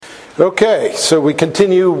Okay, so we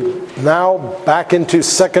continue now back into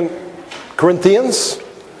 2 Corinthians.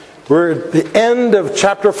 We're at the end of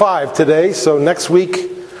chapter 5 today, so next week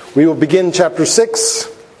we will begin chapter 6.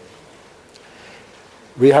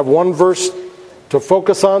 We have one verse to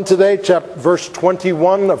focus on today, verse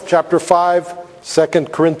 21 of chapter 5, 2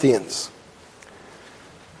 Corinthians.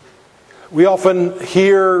 We often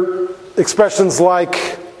hear expressions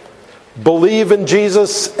like, believe in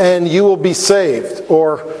Jesus and you will be saved,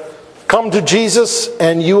 or come to Jesus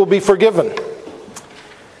and you will be forgiven.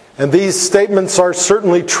 And these statements are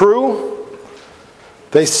certainly true.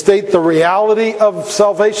 They state the reality of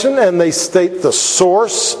salvation and they state the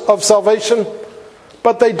source of salvation,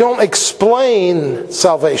 but they don't explain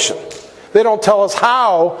salvation. They don't tell us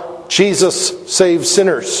how Jesus saves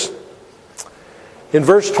sinners. In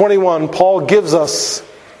verse 21, Paul gives us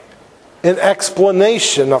an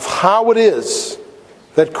explanation of how it is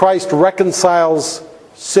that Christ reconciles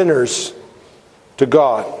sinners to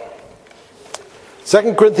God.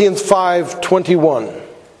 2 Corinthians 5:21.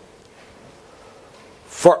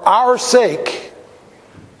 For our sake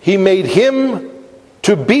he made him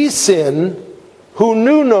to be sin who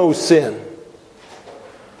knew no sin,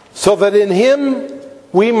 so that in him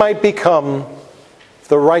we might become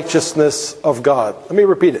the righteousness of God. Let me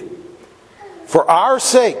repeat it. For our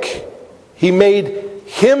sake he made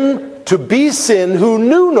him to be sin who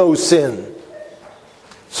knew no sin,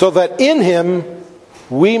 so that in him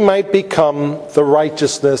we might become the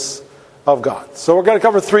righteousness of God. So we're going to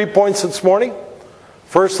cover 3 points this morning.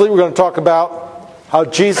 Firstly, we're going to talk about how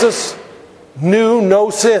Jesus knew no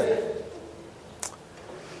sin.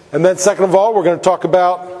 And then second of all, we're going to talk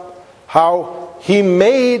about how he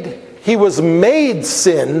was made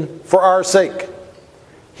sin for our sake.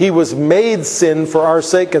 He was made sin for our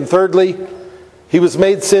sake. And thirdly, he was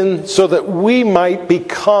made sin so that we might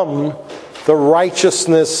become the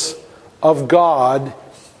righteousness of God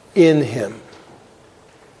in him.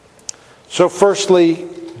 So firstly,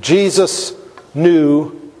 Jesus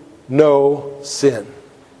knew no sin.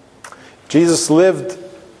 Jesus lived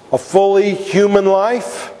a fully human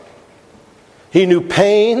life. He knew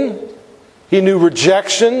pain. He knew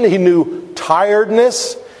rejection. He knew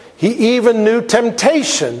tiredness. He even knew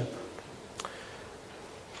temptation.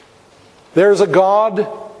 There's a God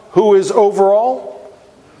who is over all,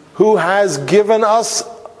 who has given us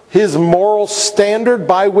his moral standard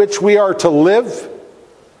by which we are to live.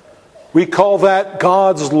 We call that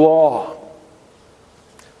God's law.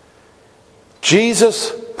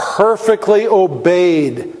 Jesus perfectly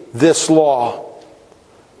obeyed this law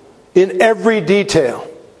in every detail.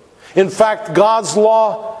 In fact, God's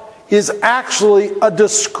law is actually a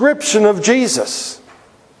description of Jesus,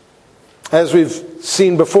 as we've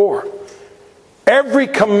seen before. Every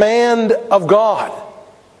command of God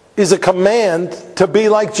is a command to be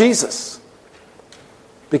like Jesus,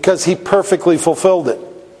 because he perfectly fulfilled it.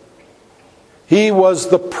 He was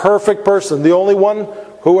the perfect person, the only one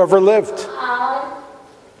who ever lived.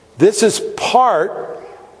 This is part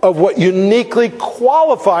of what uniquely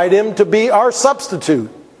qualified him to be our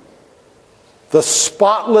substitute. The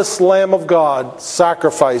spotless Lamb of God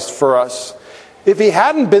sacrificed for us. If he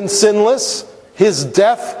hadn't been sinless, his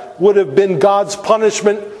death would have been God's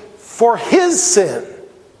punishment for his sin.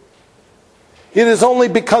 It is only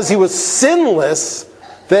because he was sinless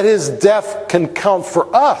that his death can count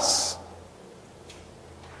for us.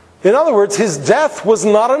 In other words, his death was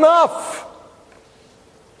not enough.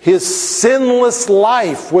 His sinless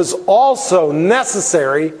life was also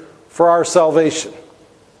necessary for our salvation.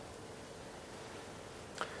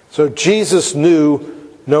 So Jesus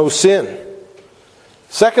knew no sin.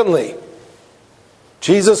 Secondly,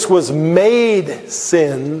 Jesus was made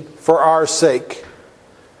sin for our sake.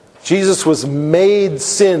 Jesus was made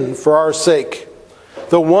sin for our sake.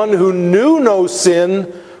 The one who knew no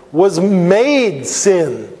sin was made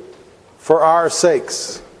sin for our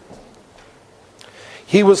sakes.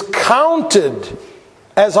 He was counted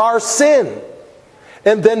as our sin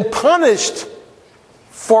and then punished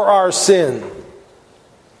for our sin.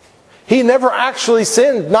 He never actually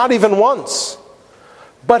sinned, not even once.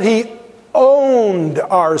 But he owned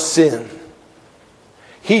our sin.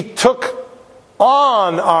 He took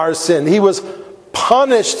on our sin. He was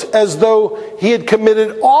punished as though he had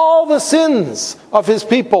committed all the sins of his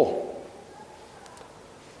people.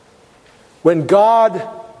 When God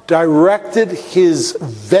directed his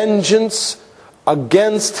vengeance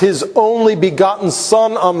against his only begotten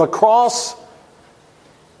Son on the cross,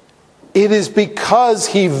 it is because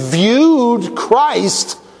he viewed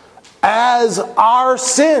Christ as our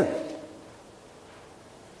sin.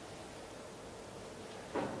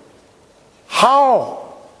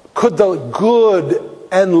 How could the good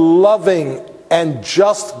and loving and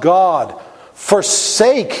just God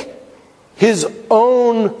forsake his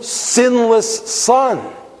own sinless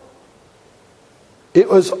Son? It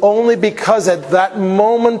was only because at that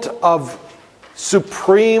moment of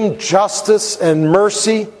supreme justice and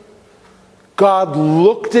mercy, God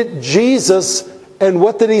looked at Jesus, and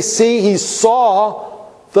what did he see? He saw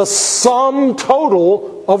the sum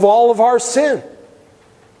total of all of our sin.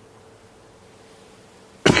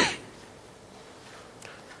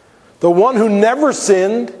 The one who never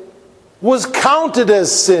sinned was counted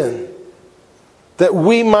as sin, that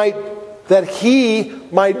he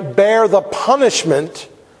might bear the punishment,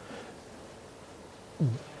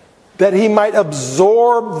 that he might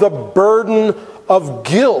absorb the burden of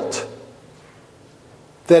guilt,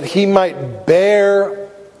 that he might bear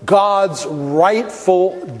God's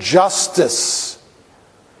rightful justice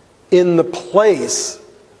in the place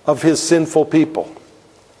of his sinful people.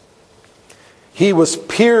 He was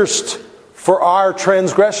pierced for our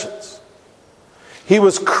transgressions. He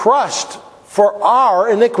was crushed for our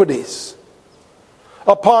iniquities.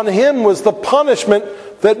 Upon him was the punishment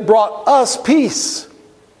that brought us peace.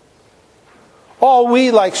 All we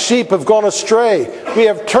like sheep have gone astray. We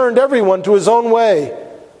have turned everyone to his own way.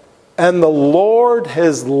 And the Lord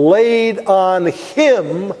has laid on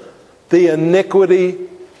him the iniquity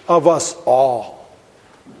of us all.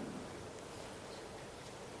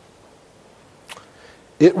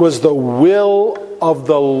 It was the will of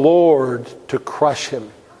the Lord to crush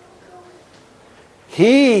him.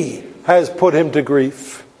 He has put him to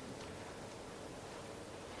grief.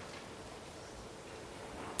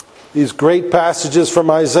 These great passages from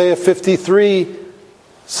Isaiah 53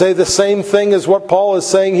 say the same thing as what Paul is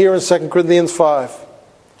saying here in 2 Corinthians 5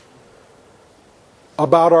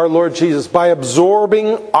 about our Lord Jesus. By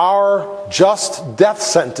absorbing our just death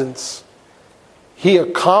sentence, he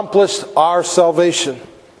accomplished our salvation.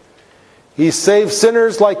 He saved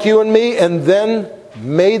sinners like you and me and then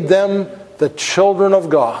made them the children of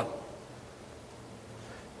God.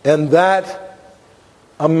 And that,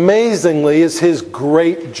 amazingly, is his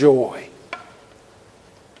great joy.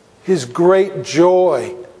 His great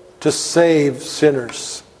joy to save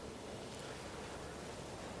sinners.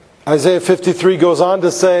 Isaiah 53 goes on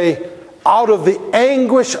to say, out of the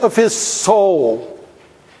anguish of his soul,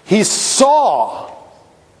 he saw,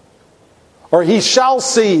 or he shall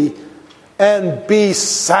see, and be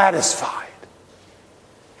satisfied.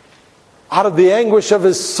 Out of the anguish of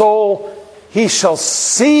his soul, he shall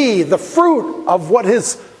see the fruit of what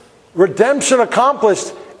his redemption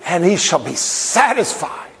accomplished, and he shall be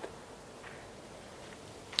satisfied.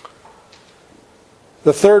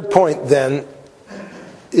 The third point, then,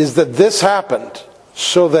 is that this happened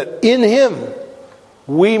so that in him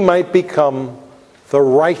we might become the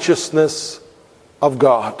righteousness of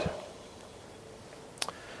God.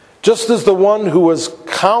 Just as the one who was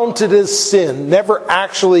counted as sin never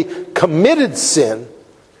actually committed sin,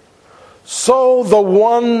 so the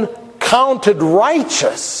one counted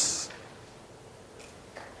righteous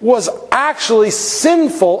was actually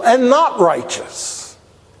sinful and not righteous.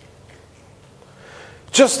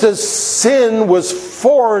 Just as sin was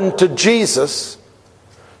foreign to Jesus,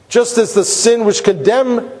 just as the sin which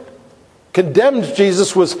condemned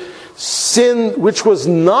Jesus was sin which was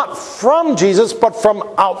not from Jesus but from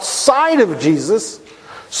outside of Jesus,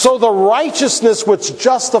 so the righteousness which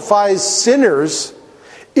justifies sinners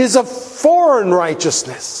is a foreign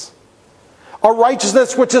righteousness. A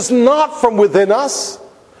righteousness which is not from within us,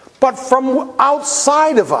 but from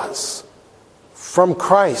outside of us, from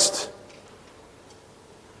Christ.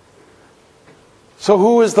 So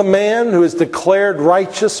who is the man who is declared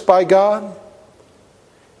righteous by God?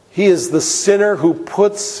 He is the sinner who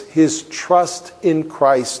puts his trust in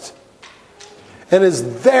Christ and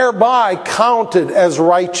is thereby counted as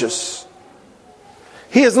righteous.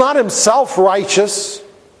 He is not himself righteous.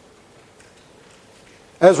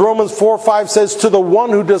 As Romans 4:5 says, to the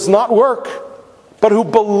one who does not work, but who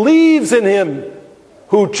believes in him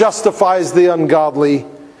who justifies the ungodly,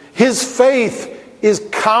 his faith is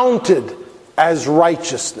counted as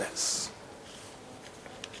righteousness.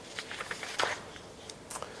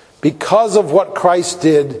 Because of what Christ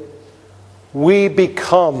did, we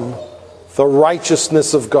become the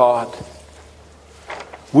righteousness of God.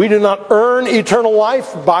 We do not earn eternal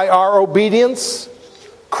life by our obedience.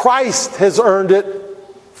 Christ has earned it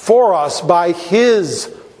for us by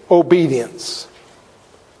his obedience.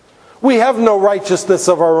 We have no righteousness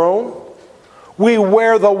of our own. We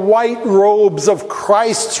wear the white robes of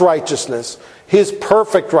Christ's righteousness, his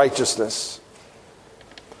perfect righteousness.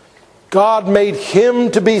 God made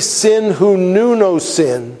him to be sin who knew no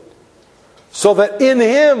sin, so that in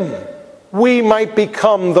him we might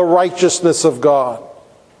become the righteousness of God.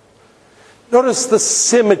 Notice the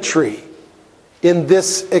symmetry in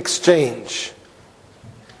this exchange.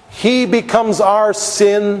 He becomes our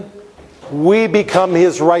sin, we become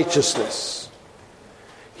his righteousness.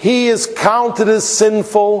 He is counted as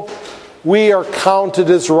sinful, we are counted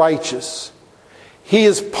as righteous. He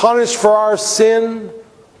is punished for our sin,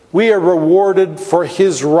 we are rewarded for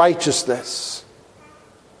his righteousness.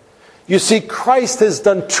 You see, Christ has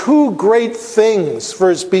done two great things for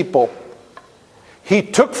his people. He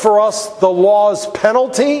took for us the law's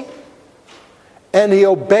penalty, and he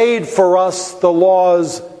obeyed for us the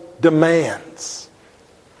law's demands.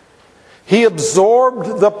 He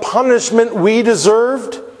absorbed the punishment we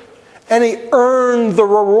deserved, and he earned the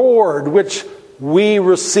reward which we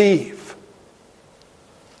receive.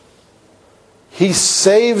 He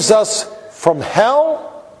saves us from hell,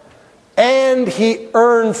 and he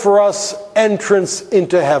earned for us entrance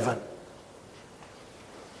into heaven.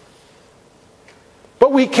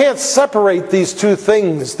 But we can't separate these two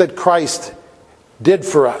things that Christ did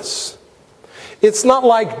for us. It's not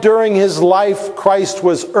like during his life Christ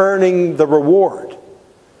was earning the reward,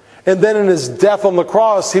 and then in his death on the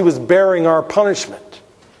cross he was bearing our punishment.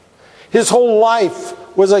 His whole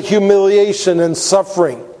life was a humiliation and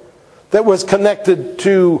suffering that was connected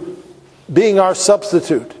to being our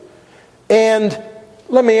substitute. And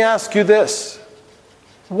let me ask you this.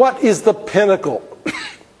 What is the pinnacle?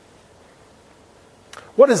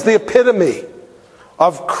 What is the epitome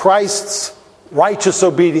of Christ's righteous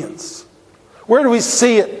obedience? Where do we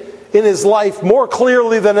see it in his life more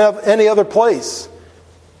clearly than any other place?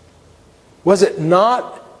 Was it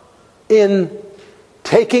not in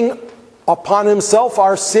taking upon himself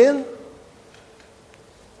our sin?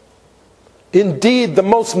 Indeed, the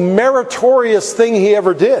most meritorious thing he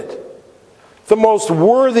ever did, the most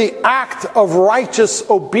worthy act of righteous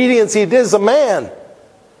obedience he did as a man,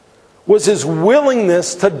 was his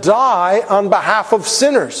willingness to die on behalf of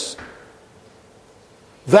sinners.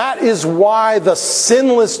 That is why the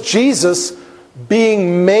sinless Jesus,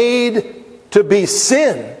 being made to be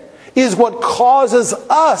sin, is what causes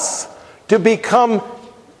us to become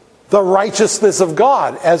the righteousness of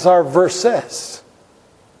God, as our verse says.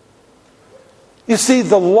 You see,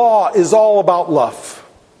 the law is all about love.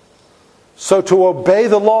 So to obey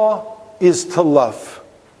the law is to love.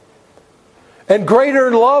 And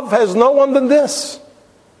greater love has no one than this,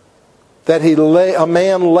 that a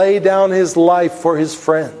man lay down his life for his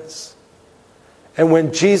friends. And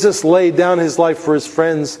when Jesus laid down his life for his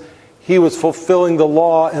friends, he was fulfilling the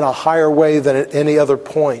law in a higher way than at any other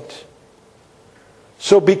point.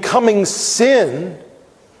 So becoming sin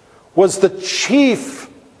was the chief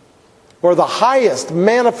or the highest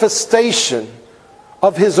manifestation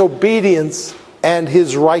of his obedience and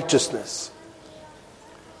his righteousness.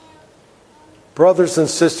 Brothers and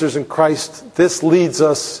sisters in Christ, this leads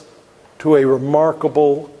us to a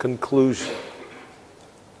remarkable conclusion.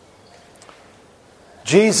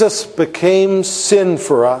 Jesus became sin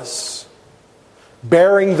for us,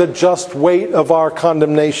 bearing the just weight of our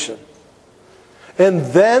condemnation. And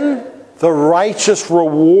then the righteous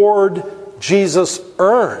reward Jesus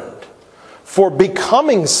earned for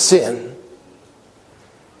becoming sin,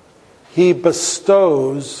 he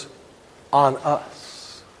bestows on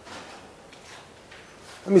us.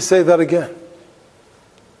 Let me say that again.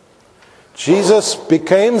 Jesus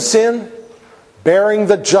became sin, bearing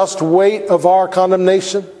the just weight of our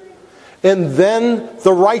condemnation. And then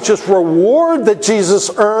the righteous reward that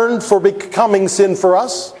Jesus earned for becoming sin for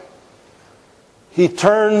us, he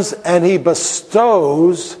turns and he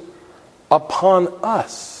bestows upon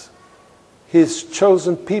us, his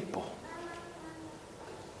chosen people.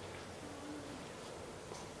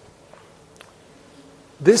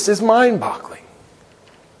 This is mind-boggling.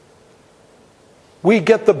 We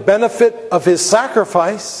get the benefit of his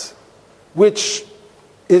sacrifice, which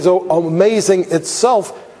is amazing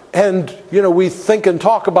itself. And, we think and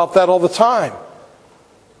talk about that all the time.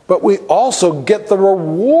 But we also get the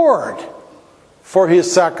reward for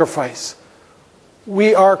his sacrifice.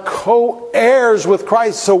 We are co-heirs with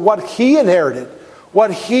Christ. So what he inherited,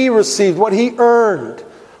 what he received, what he earned,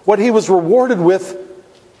 what he was rewarded with,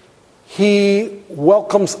 he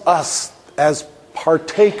welcomes us as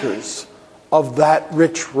partakers of that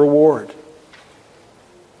rich reward.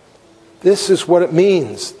 This is what it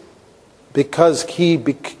means, because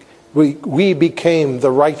we became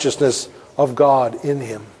the righteousness of God in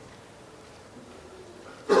him.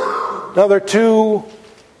 Now there are two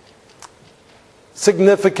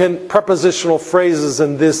significant prepositional phrases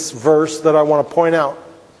in this verse that I want to point out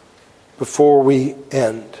before we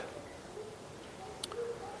end.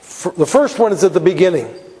 The first one is at the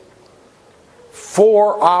beginning.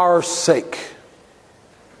 for our sake.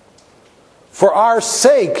 For our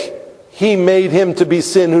sake, he made him to be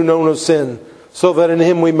sin who knew no sin, so that in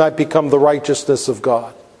him we might become the righteousness of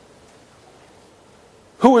God.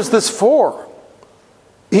 Who is this for?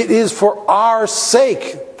 It is for our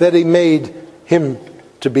sake that he made him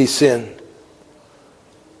to be sin.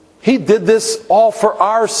 He did this all for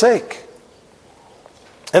our sake.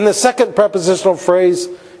 And the second prepositional phrase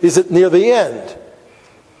is at near the end.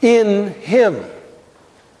 In him.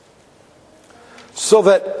 So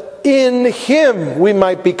that in him we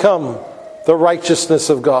might become the righteousness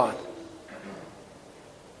of God.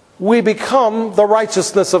 We become the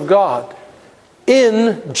righteousness of God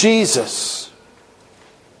in Jesus.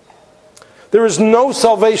 There is no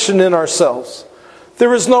salvation in ourselves.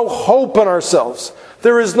 There is no hope in ourselves.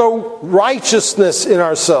 There is no righteousness in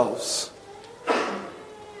ourselves.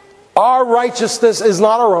 Our righteousness is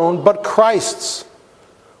not our own, but Christ's.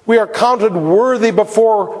 We are counted worthy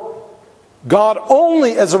before God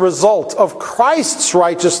only as a result of Christ's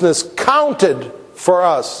righteousness counted for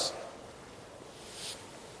us.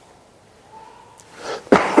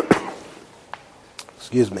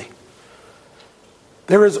 Excuse me.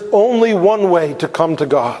 There is only one way to come to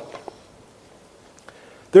God.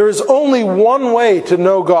 There is only one way to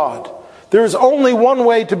know God. There is only one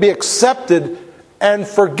way to be accepted and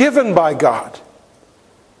forgiven by God.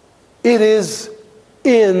 It is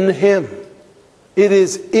in him. It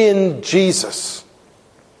is in Jesus.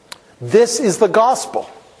 This is the gospel.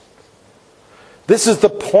 This is the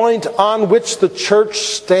point on which the church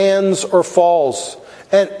stands or falls.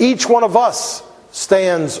 And each one of us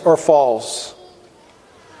stands or falls.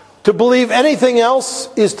 To believe anything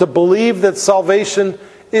else is to believe that salvation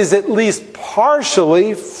is at least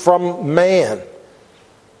partially from man,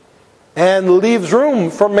 and leaves room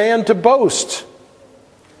for man to boast.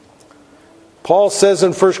 Paul says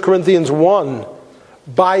in 1 Corinthians 1,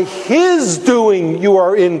 by his doing you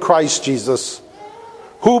are in Christ Jesus,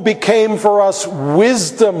 who became for us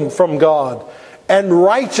wisdom from God, and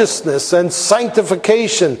righteousness, and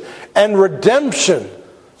sanctification, and redemption,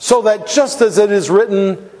 so that just as it is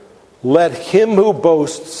written, let him who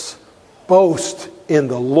boasts, boast in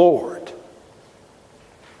the Lord.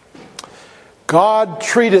 God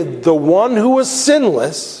treated the one who was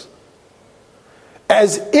sinless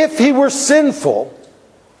as if he were sinful,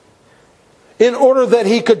 in order that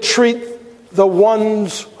he could treat the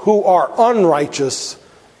ones who are unrighteous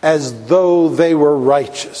as though they were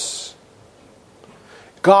righteous.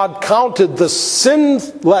 God counted the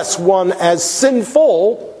sinless one as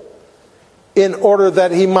sinful in order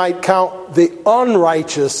that he might count the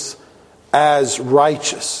unrighteous as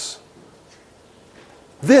righteous.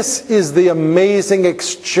 This is the amazing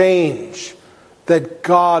exchange that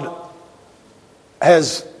God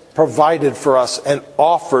has provided for us and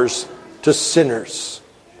offers to sinners.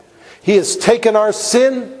 He has taken our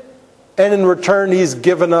sin, and in return he's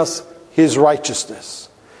given us his righteousness.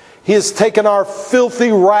 He has taken our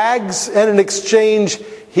filthy rags, and in exchange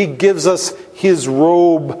he gives us his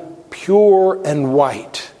robe, pure and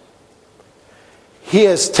white. He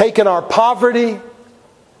has taken our poverty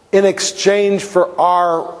in exchange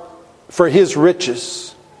for his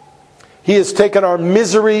riches. He has taken our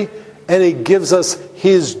misery, and he gives us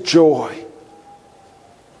his joy.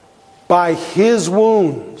 By his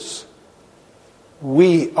wounds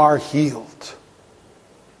we are healed.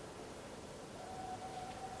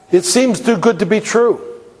 It seems too good to be true.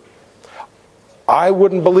 I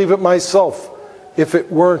wouldn't believe it myself if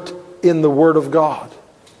it weren't in the Word of God.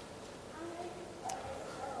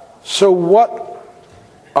 So what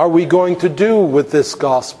are we going to do with this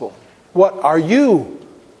gospel? What are you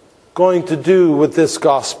going to do with this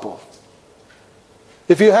gospel?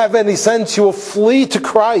 If you have any sense, you will flee to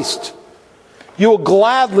Christ. You will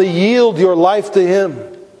gladly yield your life to him.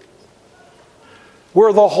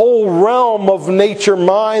 Were the whole realm of nature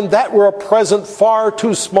mine, that were a present far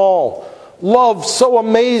too small. Love so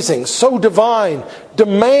amazing, so divine,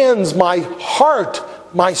 demands my heart,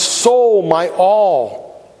 my soul, my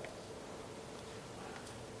all.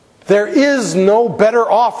 There is no better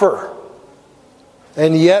offer,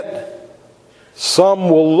 and yet some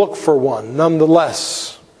will look for one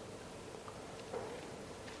nonetheless.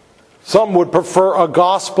 Some would prefer a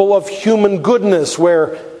gospel of human goodness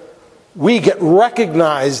where we get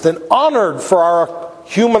recognized and honored for our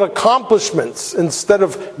human accomplishments instead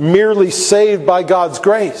of merely saved by God's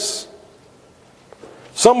grace.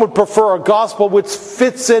 Some would prefer a gospel which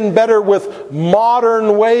fits in better with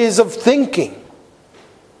modern ways of thinking.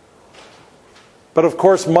 But of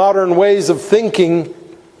course, modern ways of thinking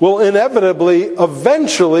will inevitably,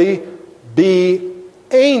 eventually, be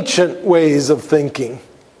ancient ways of thinking.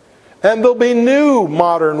 And there'll be new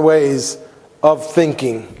modern ways of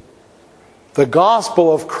thinking. The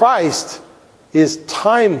gospel of Christ is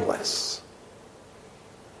timeless.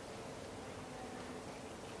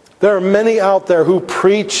 There are many out there who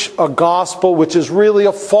preach a gospel which is really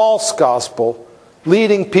a false gospel,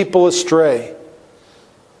 leading people astray.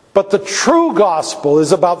 But the true gospel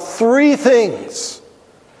is about three things.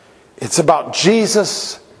 It's about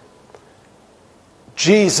Jesus,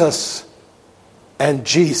 Jesus, and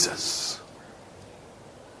Jesus.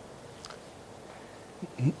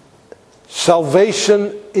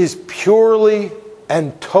 Salvation is purely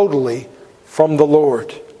and totally from the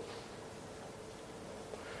Lord.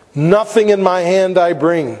 Nothing in my hand I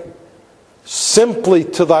bring, simply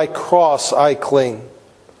to thy cross I cling.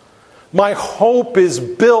 My hope is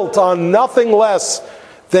built on nothing less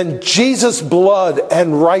than Jesus' blood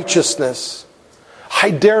and righteousness.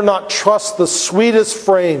 I dare not trust the sweetest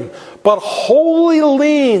frame, but wholly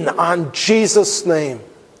lean on Jesus' name.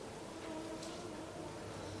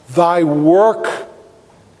 Thy work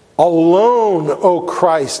alone, O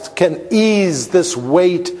Christ, can ease this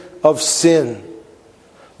weight of sin.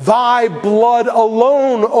 Thy blood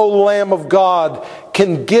alone, O Lamb of God,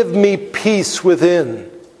 can give me peace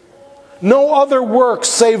within. No other work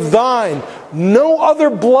save thine, no other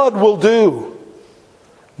blood will do.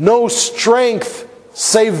 No strength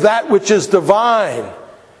save that which is divine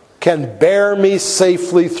can bear me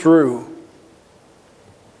safely through.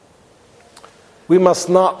 We must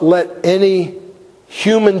not let any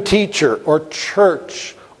human teacher or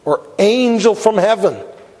church or angel from heaven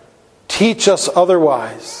teach us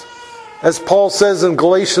otherwise. As Paul says in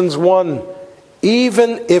Galatians 1,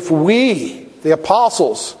 even if we, the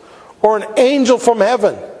apostles, or an angel from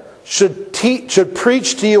heaven should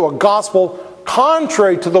preach to you a gospel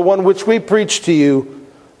contrary to the one which we preach to you,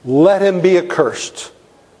 let him be accursed.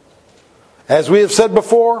 As we have said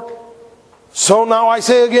before, so now I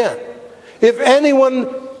say again, if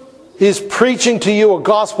anyone is preaching to you a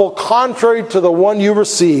gospel contrary to the one you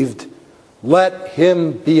received, let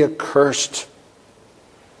him be accursed.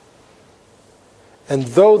 And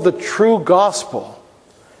though the true gospel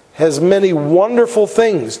has many wonderful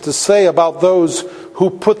things to say about those who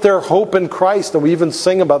put their hope in Christ, and we even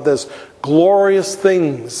sing about this, glorious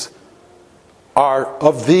things are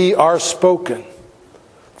of thee are spoken.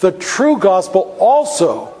 The true gospel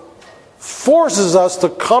also forces us to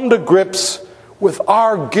come to grips with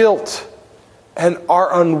our guilt and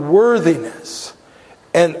our unworthiness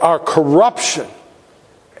and our corruption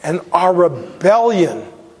and our rebellion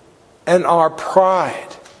and our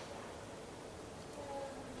pride.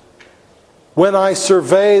 When I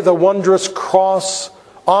survey the wondrous cross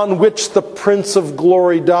on which the Prince of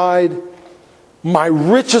Glory died, my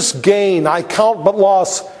richest gain I count but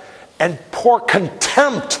loss, and pour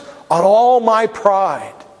contempt on all my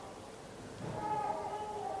pride.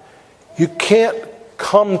 You can't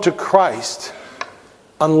come to Christ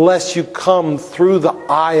unless you come through the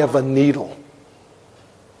eye of a needle.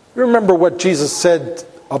 You remember what Jesus said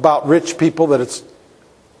about rich people, that it's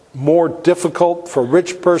more difficult for a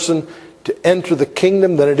rich person to enter the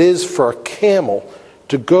kingdom than it is for a camel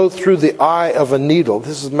to go through the eye of a needle.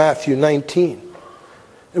 This is Matthew 19.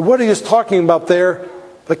 And what he is talking about there,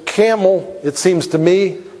 the camel, it seems to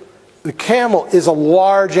me, the camel is a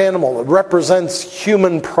large animal. It represents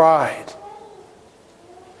human pride.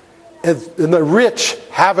 And the rich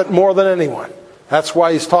have it more than anyone. That's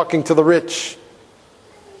why he's talking to the rich.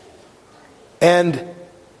 And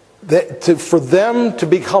for them to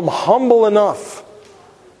become humble enough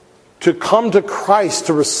to come to Christ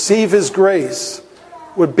to receive his grace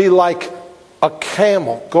would be like a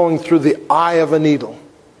camel going through the eye of a needle.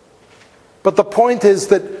 But the point is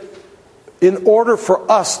that in order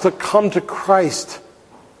for us to come to Christ,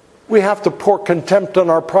 we have to pour contempt on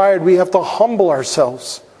our pride. We have to humble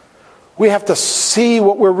ourselves. We have to see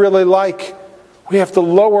what we're really like. We have to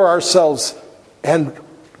lower ourselves. And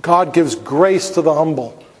God gives grace to the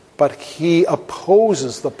humble, but he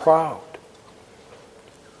opposes the proud.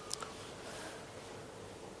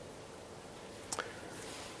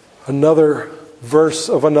 Another verse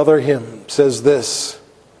of another hymn says this: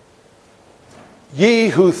 Ye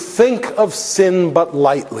who think of sin but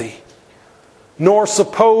lightly, nor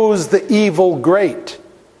suppose the evil great,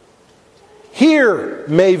 here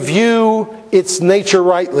may view its nature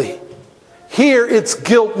rightly, here its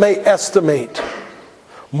guilt may estimate.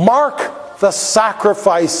 Mark the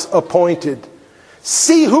sacrifice appointed,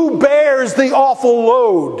 see who bears the awful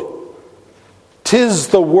load. 'Tis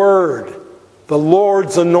the Word, the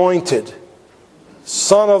Lord's anointed,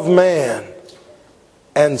 Son of Man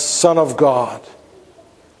and Son of God.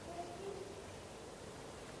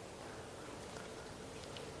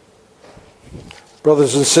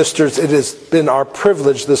 Brothers and sisters, it has been our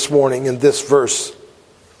privilege this morning in this verse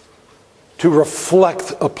to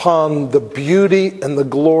reflect upon the beauty and the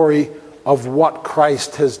glory of what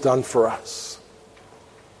Christ has done for us.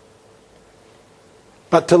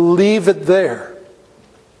 But to leave it there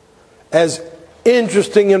as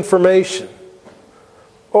interesting information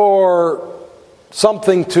or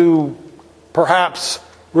something to perhaps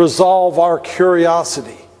resolve our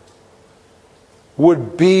curiosity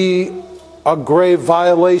would be a grave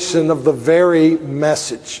violation of the very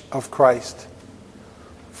message of Christ.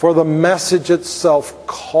 For the message itself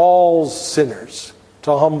calls sinners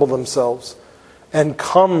to humble themselves and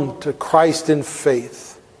come to Christ in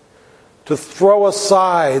faith, to throw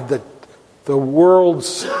aside the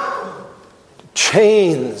world's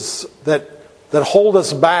chains that hold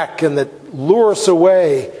us back and that lure us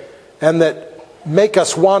away and that make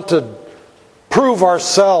us want to prove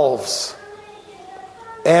ourselves,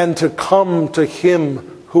 and to come to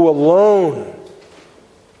Him who alone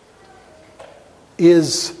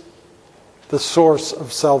is the source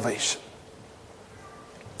of salvation.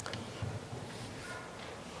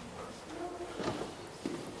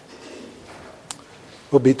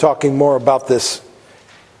 We'll be talking more about this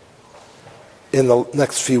in the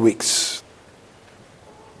next few weeks.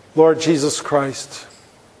 Lord Jesus Christ,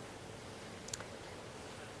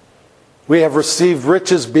 we have received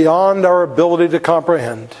riches beyond our ability to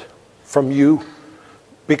comprehend from you.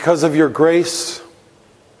 Because of your grace,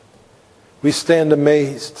 we stand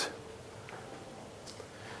amazed.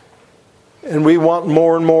 And we want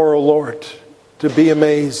more and more, O Lord, to be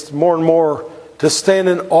amazed, more and more to stand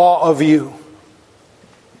in awe of you.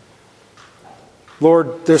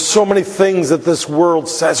 Lord, there's so many things that this world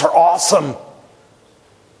says are awesome.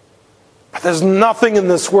 But there's nothing in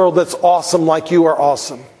this world that's awesome like you are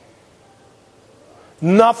awesome.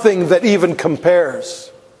 Nothing that even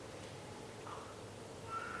compares.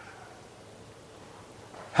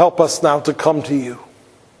 Help us now to come to you,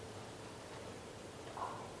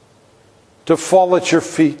 to fall at your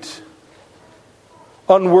feet,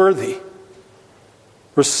 unworthy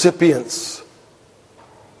recipients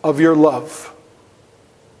of your love.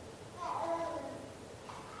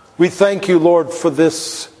 We thank you, Lord, for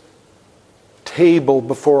this table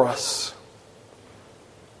before us,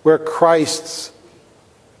 where Christ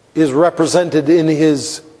is represented in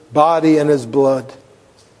His body and His blood.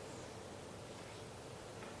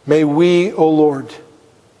 May we, O Lord,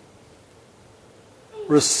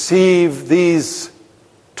 receive these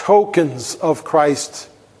tokens of Christ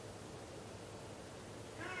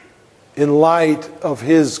in light of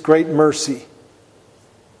His great mercy,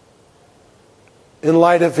 in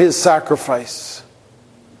light of His sacrifice,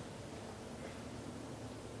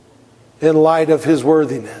 in light of His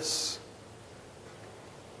worthiness.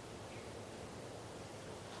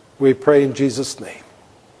 We pray in Jesus' name.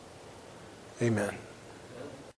 Amen.